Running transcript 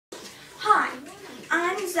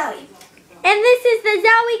Zoe. And this is the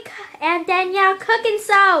Zoe and Danielle cooking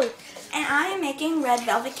show. And I am making red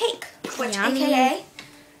velvet cake, which Yummy. AKA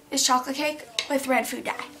is chocolate cake with red food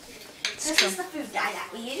dye. This is the food dye that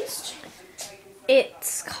we used.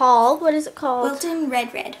 It's called, what is it called? Wilton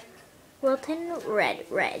Red Red. Wilton Red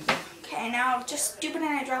Red. Okay, now just stupid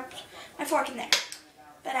and I dropped my fork in there.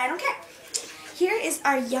 But I don't care. Here is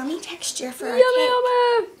our yummy texture for our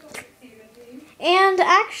cake. And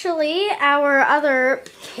actually, our other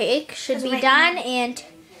cake should be done in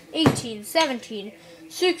 18, 17,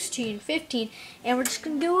 16, 15. And we're just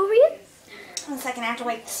going to go over here. 1 second, I have to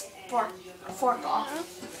wait this fork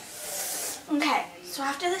off. Okay, so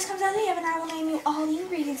after this comes out of the oven, I will name you all the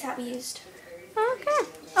ingredients that we used. Okay.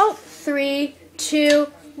 Oh, 3, 2,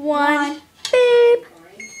 1, beep.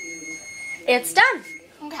 It's done.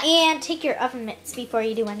 Okay. And take your oven mitts before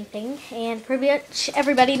you do anything. And pretty much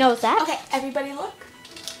everybody knows that. Okay, everybody look.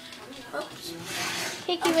 Oops.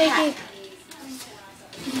 Wakey, Okay. wakey.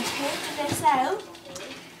 You take this out,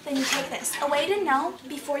 then you take this. A way to know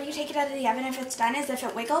before you take it out of the oven if it's done is if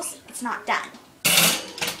it wiggles, it's not done.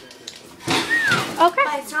 Okay.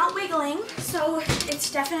 But it's not wiggling, so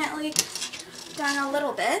it's definitely done a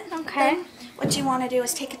little bit. Okay. Then what you want to do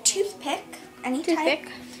is take a toothpick, any type.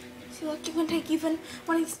 See, look, you can take even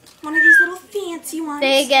one of these little fancy ones.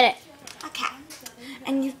 They get it. Okay.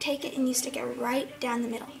 And you take it and you stick it right down the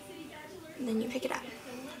middle. And then you pick it up.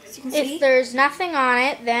 So you can see. If there's nothing on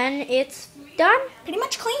it, then it's done. Pretty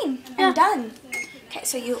much clean and done. Okay,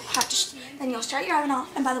 so you have to, then you'll start your oven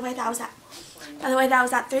off. And by the way, that was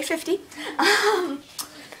at 350.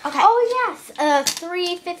 Okay. Oh yes,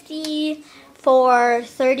 350 for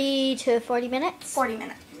 30 to 40 minutes. 40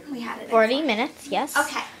 minutes. We had it. 40 minutes, yes.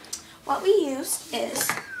 Okay. What we used is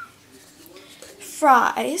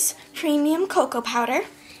Fry's premium cocoa powder.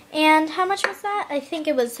 And how much was that? I think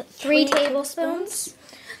it was 3 tablespoons.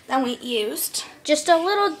 Then we used Just a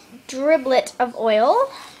little driblet of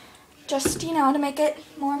oil. just, you know, to make it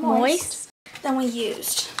more moist. Then we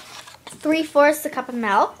used 3/4 a cup of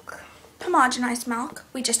milk. homogenized milk.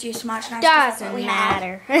 We just used homogenized. 'cause that's what Doesn't we had.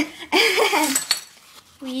 matter.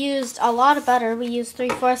 We used a lot of butter. We used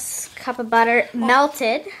 3/4 cup of butter,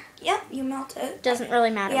 melted. Yep, you melt it. Doesn't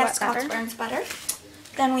really matter We have what Scotch butter. Burns butter.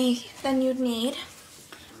 Then you'd need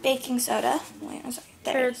baking soda. Wait, I'm sorry.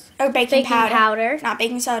 There it is. Or baking powder. Not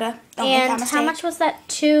baking soda. Don't make that And mistake. how much was that?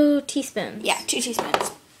 2 teaspoons. Yeah, 2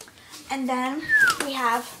 teaspoons. And then we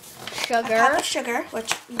have Sugar. a cup of sugar,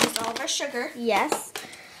 which we used all of our sugar. Yes.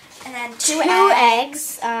 And then 2 2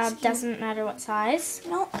 eggs. Doesn't matter what size.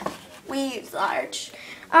 No, we used large.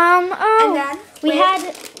 Oh. And then we had.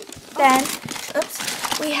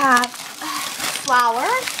 We have flour.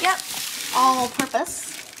 Yep. All-purpose.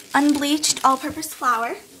 Unbleached all-purpose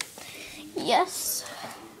flour. Yes.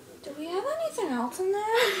 Do we have anything else in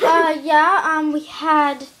there? Yeah. We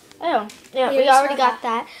had. Oh, yeah. We already got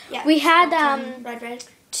that. Yeah, We had red.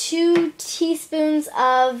 2 teaspoons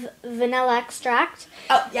of vanilla extract.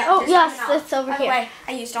 Oh, yeah. Oh, there's yes, vanilla. it's over By the here. way,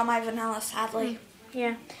 I used all my vanilla, sadly.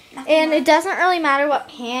 Yeah. Nothing And more. it doesn't really matter what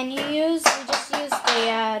pan you use. We just use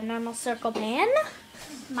the normal circle pan.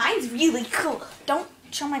 Mine's really cool. Don't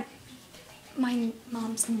show my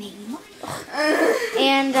mom's name.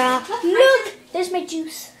 And look, there's my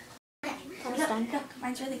juice. Okay, Almost done. look,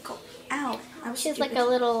 mine's really cool. Ow, I was She's stupid. like a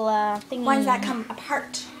little thingy. Ones that come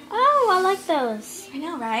apart. Oh, I like those. I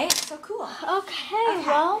know, right? So cool. Okay,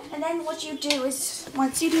 well. And then what you do is,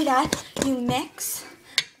 once you do that, you mix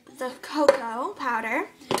the cocoa powder,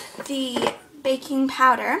 the baking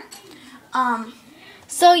powder,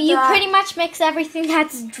 So you pretty much mix everything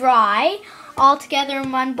that's dry all together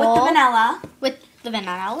in one bowl. with the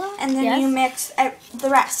vanilla, And and then you mix the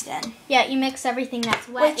rest in. Yeah, you mix everything that's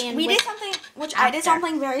wet Which in. we with did something, which after. I did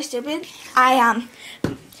something very stupid.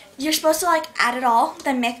 You're supposed to like add it all,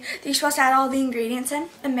 then mix. You're supposed to add all the ingredients in,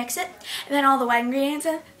 then mix it, and then all the wet ingredients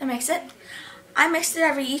in, then mix it. I mixed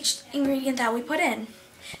it each ingredient that we put in.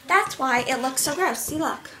 That's why it looks so gross. See,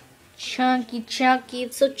 look. Chunky.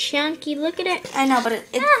 It's so chunky. Look at it. I know, but it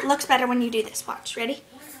looks better when you do this. Watch. Ready?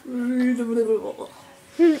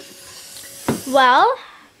 Well,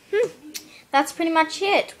 that's pretty much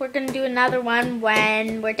it. We're going to do another one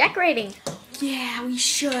when we're decorating. Yeah, we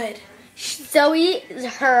should. Zoe, is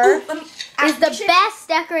the best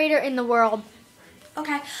decorator in the world.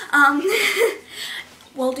 Okay.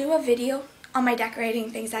 We'll do a video on my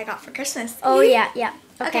decorating things I got for Christmas. Oh, yeah.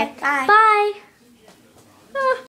 Okay. Bye. Bye.